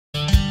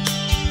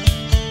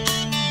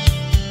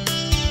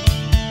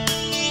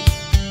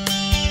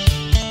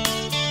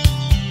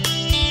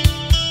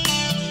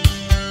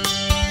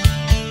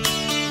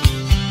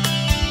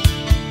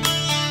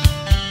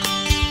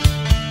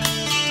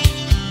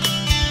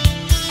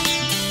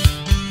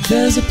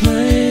There's a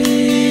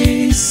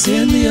place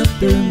in the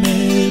upper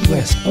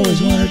Midwest,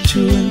 always 1 or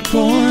 2 in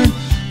corn,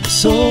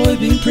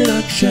 soybean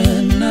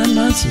production, 9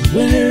 months of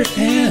winter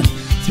and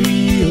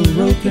 3 of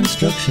row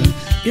construction.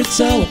 It's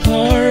all a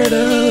part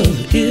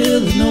of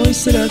Illinois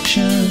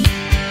seduction.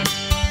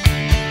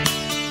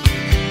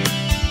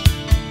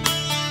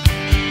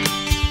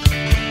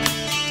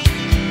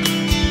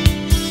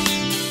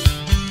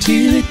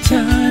 TV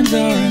times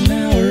are an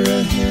hour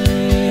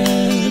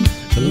ahead.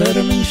 The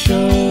Letterman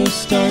show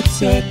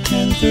starts at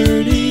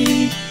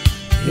 10:30.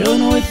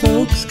 Illinois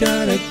folks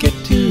gotta get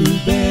to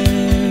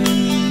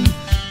bed.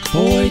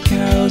 Boy,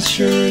 cows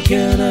sure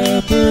get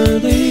up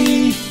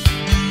early.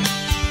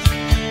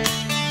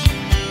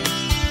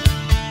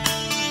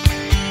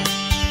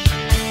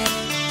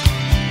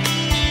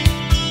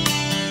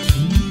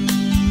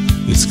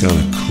 It's got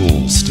a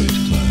cool state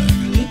flag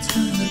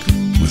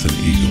with an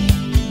eagle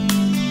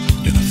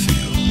in a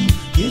field,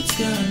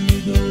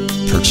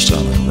 perched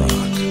on a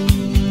rock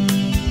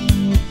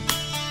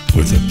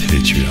with a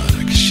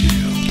patriotic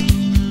shield.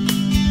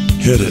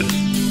 Hit it.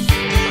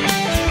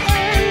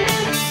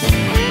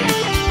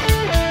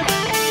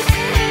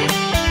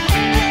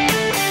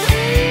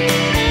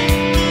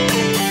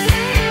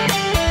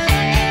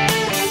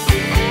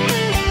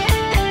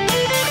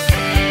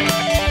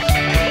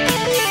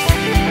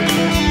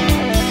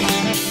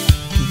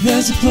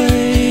 There's a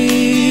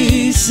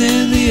place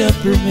in the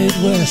upper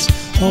Midwest,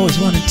 always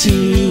 1 and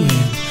 2 in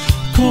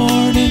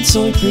corn and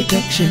soy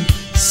production,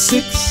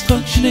 6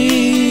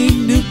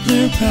 functioning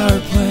nuclear power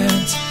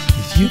plants.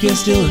 If you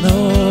guessed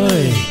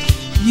Illinois,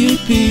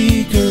 you'd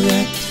be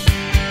correct.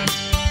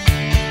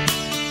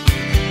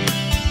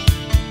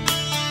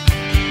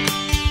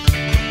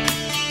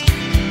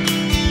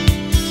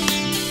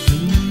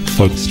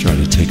 Folks try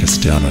to take us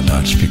down a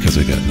notch because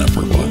we got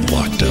 #1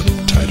 locked up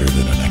tighter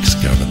than an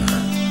ex-governor.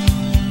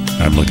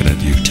 I'm looking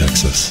at you,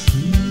 Texas.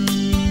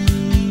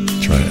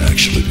 Try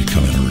actually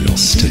becoming a real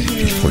state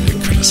before you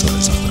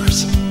criticize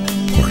others.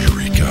 Puerto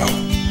Rico.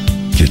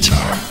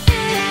 Guitar.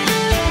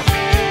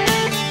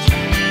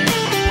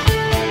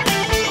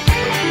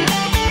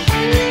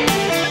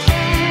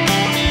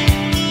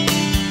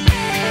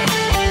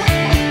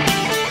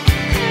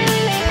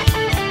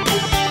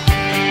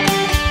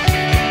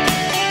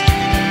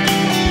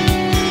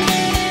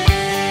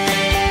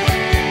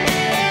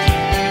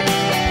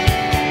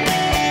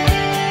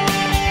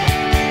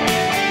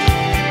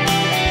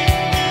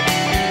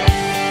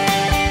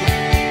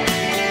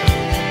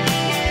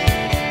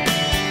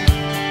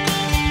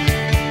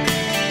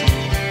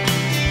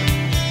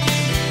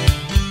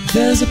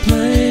 There's a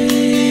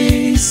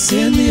place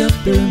in the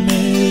upper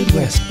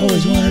Midwest,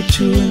 always 1 or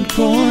 2 in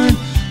corn,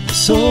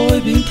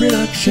 soybean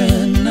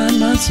production, 9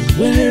 months of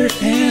winter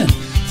and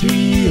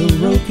 3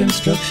 of row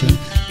construction.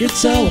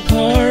 It's all a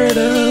part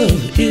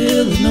of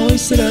Illinois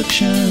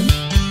seduction.